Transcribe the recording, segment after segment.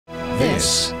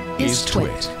This is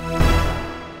TWiT.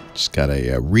 Just got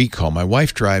a recall. My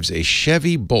wife drives a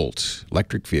Chevy Bolt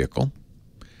electric vehicle.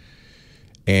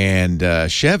 And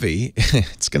Chevy,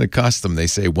 it's going to cost them, they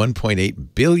say, $1.8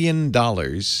 billion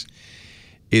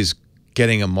is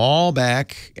getting them all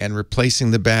back and replacing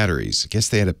the batteries. I guess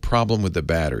they had a problem with the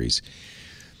batteries.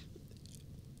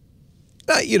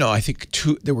 You know, I think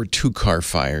there were 2 car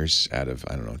fires out of,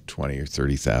 I don't know, 20 or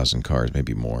 30,000 cars,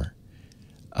 maybe more.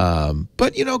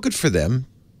 But, you know, good for them.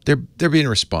 They're being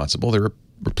responsible. They're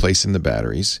replacing the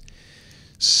batteries.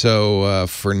 So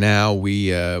for now,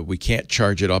 we can't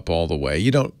charge it up all the way. You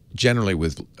don't generally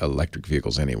with electric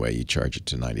vehicles anyway. You charge it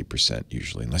to 90%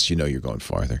 usually, unless you know you're going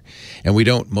farther. And we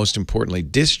don't, most importantly,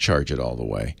 discharge it all the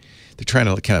way. They're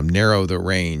trying to kind of narrow the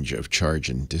range of charge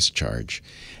and discharge.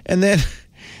 And then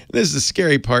this is the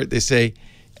scary part. They say,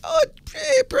 oh,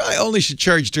 it probably only should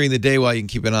charge during the day while you can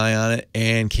keep an eye on it,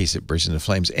 and in case it bursts into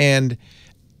flames. And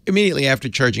immediately after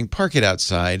charging, park it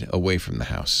outside away from the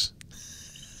house.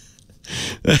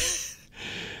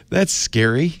 That's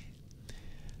scary.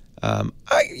 I'm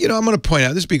going to point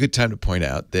out, this would be a good time to point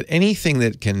out that anything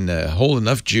that can hold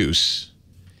enough juice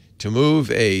to move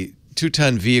a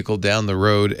 2-ton vehicle down the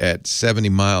road at 70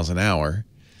 miles an hour,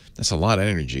 that's a lot of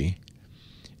energy,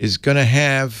 is going to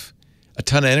have a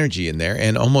ton of energy in there.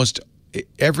 And almost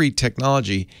every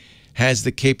technology has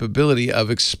the capability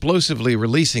of explosively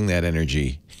releasing that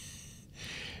energy.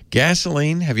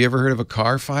 Gasoline, have you ever heard of a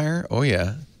car fire? Oh,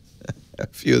 yeah. A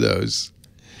few of those.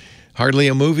 Hardly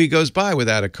a movie goes by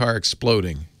without a car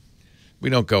exploding. We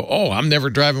don't go, oh, I'm never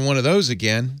driving one of those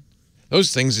again.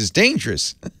 Those things is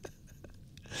dangerous.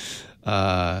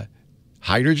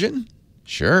 Hydrogen?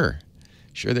 Sure.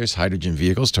 Sure, there's hydrogen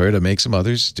vehicles. Toyota makes them.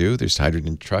 Others do. There's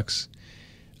hydrogen trucks.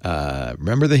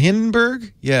 Remember the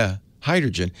Hindenburg? Yeah,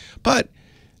 hydrogen. But,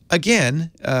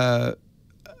 again, I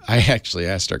actually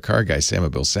asked our car guy,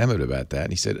 Bill Samet, about that.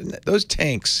 And he said, those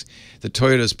tanks that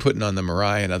Toyota's putting on the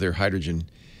Mirai and other hydrogen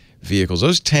vehicles,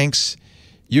 those tanks,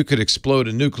 you could explode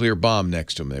a nuclear bomb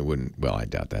next to them. They wouldn't. Well, I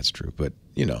doubt that's true. But,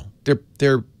 you know,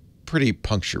 they're pretty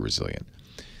puncture resilient.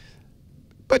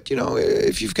 But, you know,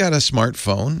 if you've got a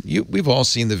smartphone, we've all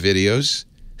seen the videos,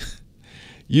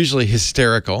 usually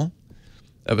hysterical,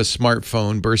 of a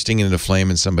smartphone bursting into flame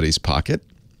in somebody's pocket.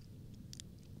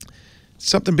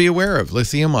 Something to be aware of.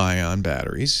 Lithium-ion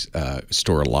batteries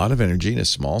store a lot of energy in a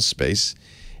small space,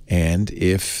 and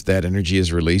if that energy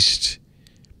is released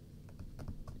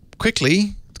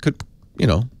quickly, it could, you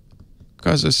know,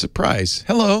 cause a surprise.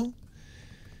 Hello,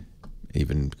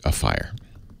 even a fire.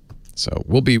 So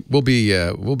we'll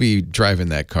be driving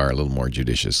that car a little more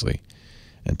judiciously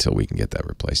until we can get that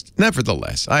replaced.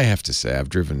 Nevertheless, I have to say I've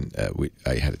driven.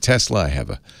 I had a Tesla. I have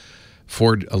a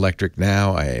Ford electric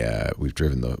now.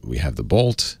 We have the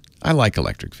Bolt. I like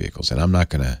electric vehicles, and I'm not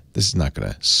gonna. This is not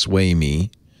gonna sway me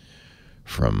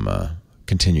from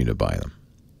continue to buy them.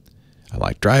 I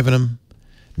like driving them.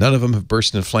 None of them have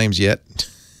burst into flames yet,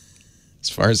 as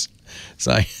far as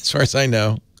I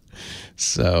know.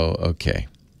 So okay.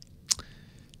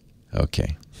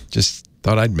 Okay, just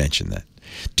thought I'd mention that.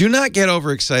 Do not get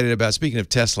overexcited about, speaking of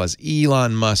Tesla's,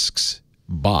 Elon Musk's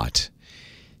bot.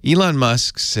 Elon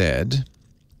Musk said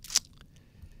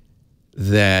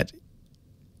that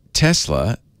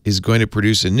Tesla is going to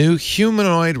produce a new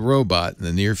humanoid robot in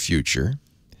the near future.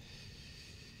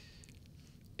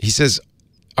 He says,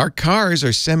 our cars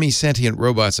are semi-sentient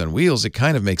robots on wheels. It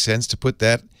kind of makes sense to put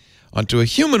that onto a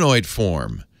humanoid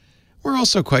form. We're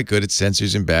also quite good at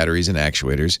sensors and batteries and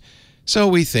actuators, so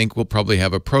we think we'll probably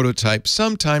have a prototype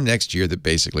sometime next year that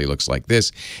basically looks like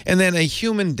this. And then a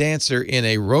human dancer in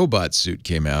a robot suit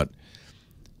came out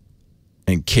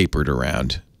and capered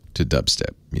around to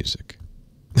dubstep music.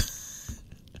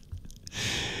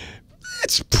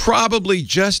 It's probably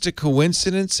just a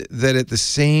coincidence that at the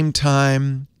same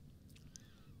time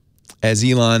as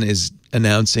Elon is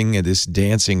announcing this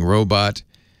dancing robot,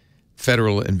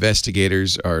 federal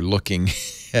investigators are looking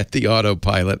at the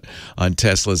autopilot on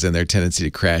Teslas and their tendency to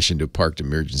crash into parked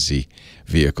emergency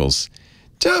vehicles.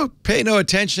 Don't pay no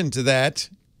attention to that,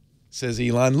 says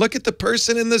Elon. Look at the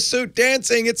person in the suit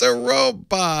dancing. It's a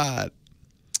robot.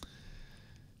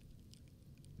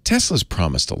 Tesla's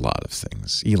promised a lot of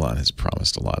things. Elon has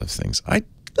promised a lot of things. I'm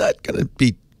not going to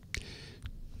be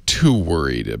too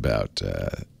worried about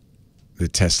the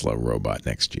Tesla robot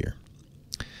next year.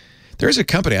 There's a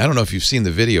company, I don't know if you've seen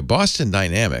the video, Boston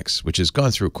Dynamics, which has gone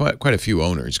through quite a few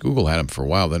owners. Google had them for a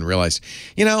while, then realized,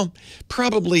 you know,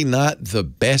 probably not the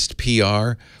best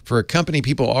PR for a company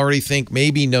people already think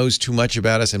maybe knows too much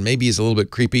about us and maybe is a little bit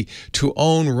creepy to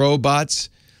own robots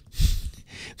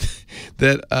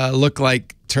that look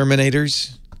like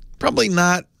Terminators. Probably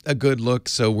not a good look,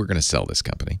 so we're going to sell this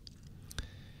company.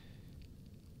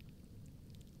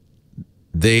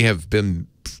 They have been,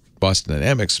 Boston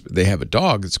Dynamics, they have a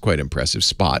dog that's quite impressive,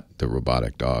 Spot, the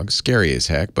robotic dog, scary as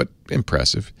heck, but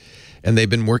impressive. And they've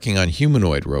been working on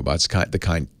humanoid robots, the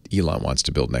kind Elon wants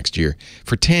to build next year.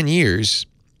 For 10 years,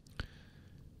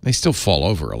 they still fall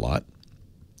over a lot.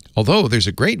 Although there's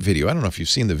a great video, I don't know if you've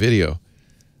seen the video,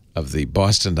 of the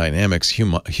Boston Dynamics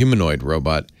humanoid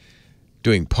robot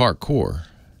doing parkour.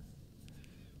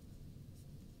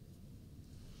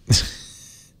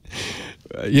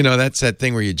 You know, that's that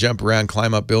thing where you jump around,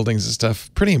 climb up buildings and stuff.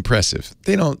 Pretty impressive.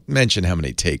 They don't mention how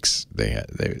many takes they had.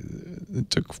 It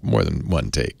took more than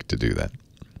one take to do that.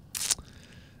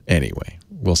 Anyway,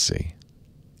 we'll see.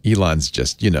 Elon's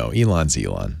just, you know, Elon's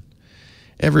Elon.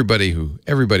 Everybody who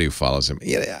follows him.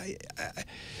 Yeah,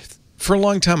 for a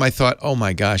long time, I thought, oh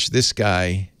my gosh, this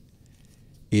guy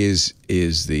is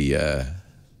the,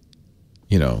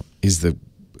 you know, is the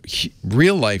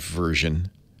real life version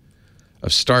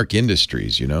of Stark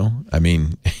Industries, you know? I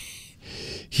mean,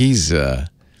 he's,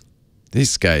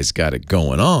 this guy's got it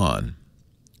going on.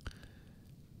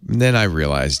 And then I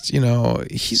realized, you know,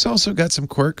 he's also got some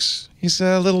quirks. He's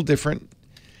a little different.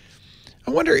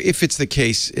 I wonder if it's the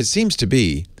case, it seems to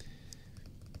be,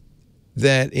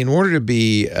 that in order to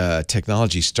be a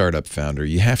technology startup founder,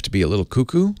 you have to be a little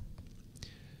cuckoo.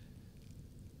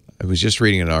 I was just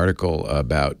reading an article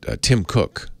about Tim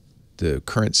Cook, the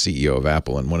current CEO of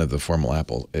Apple, and one of the former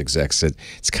Apple execs said,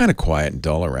 it's kind of quiet and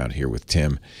dull around here with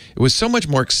Tim. It was so much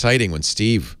more exciting when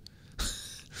Steve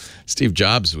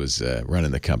Jobs was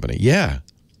running the company. Yeah,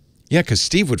 because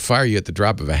Steve would fire you at the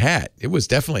drop of a hat. It was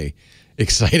definitely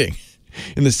exciting.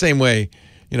 In the same way,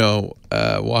 you know,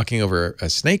 walking over a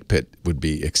snake pit would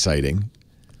be exciting.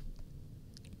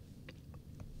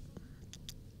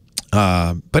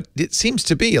 But it seems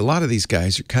to be a lot of these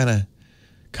guys are kind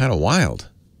of wild.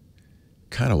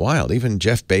 Kind of wild. Even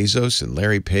Jeff Bezos and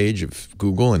Larry Page of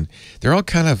Google, and they're all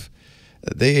kind of,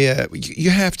 you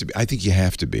have to be, I think you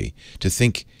have to be, to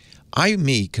think,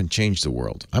 me can change the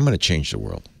world. I'm going to change the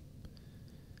world.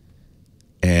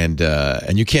 And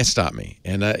you can't stop me.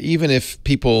 And even if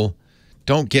people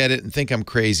don't get it and think I'm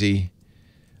crazy,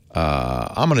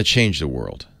 I'm going to change the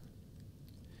world.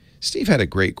 Steve had a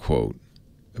great quote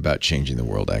about changing the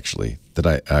world, actually,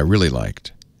 that I really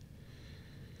liked.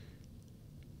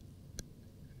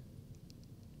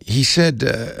 He said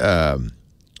it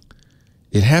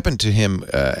happened to him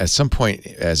at some point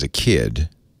as a kid.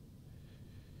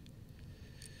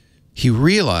 He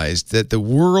realized that the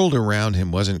world around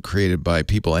him wasn't created by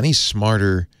people any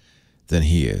smarter than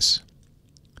he is.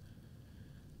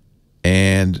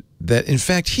 And that, in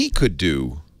fact, he could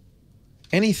do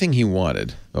anything he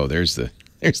wanted. Oh, there's the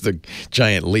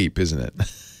giant leap, isn't it?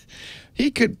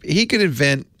 He could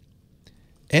invent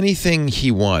anything he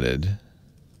wanted,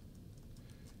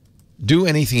 do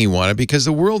anything he wanted, because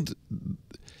the world,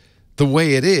 the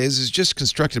way it is just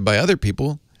constructed by other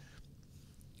people.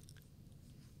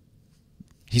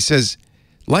 He says,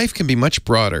 life can be much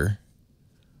broader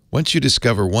once you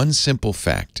discover one simple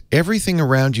fact. Everything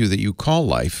around you that you call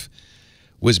life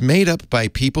was made up by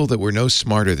people that were no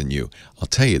smarter than you. I'll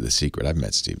tell you the secret. I've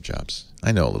met Steve Jobs.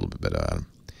 I know a little bit about him.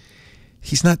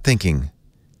 He's not thinking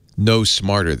no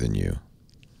smarter than you.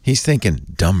 He's thinking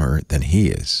dumber than he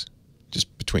is.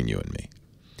 Just between you and me.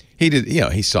 He did, you know,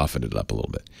 he softened it up a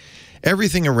little bit.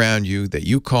 Everything around you that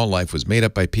you call life was made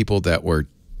up by people that were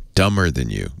dumber than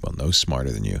you. Well, no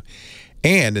smarter than you.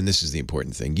 And this is the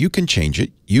important thing, you can change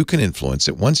it. You can influence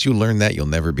it. Once you learn that, you'll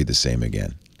never be the same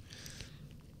again.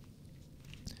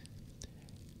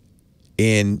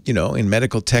 In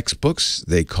medical textbooks,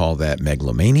 they call that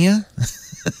megalomania.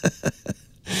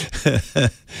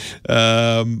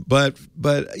 But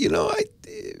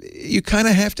you kind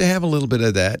of have to have a little bit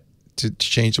of that to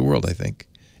change the world, I think.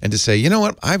 And to say, you know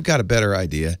what, I've got a better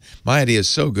idea. My idea is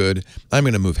so good, I'm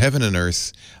going to move heaven and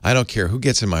earth. I don't care who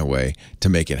gets in my way to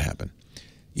make it happen.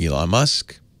 Elon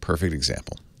Musk, perfect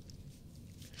example.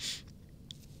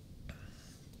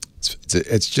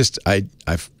 It's just,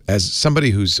 I've as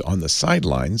somebody who's on the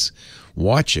sidelines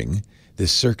watching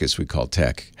this circus we call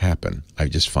tech happen, I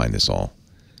just find this all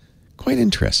quite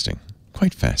interesting,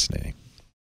 quite fascinating.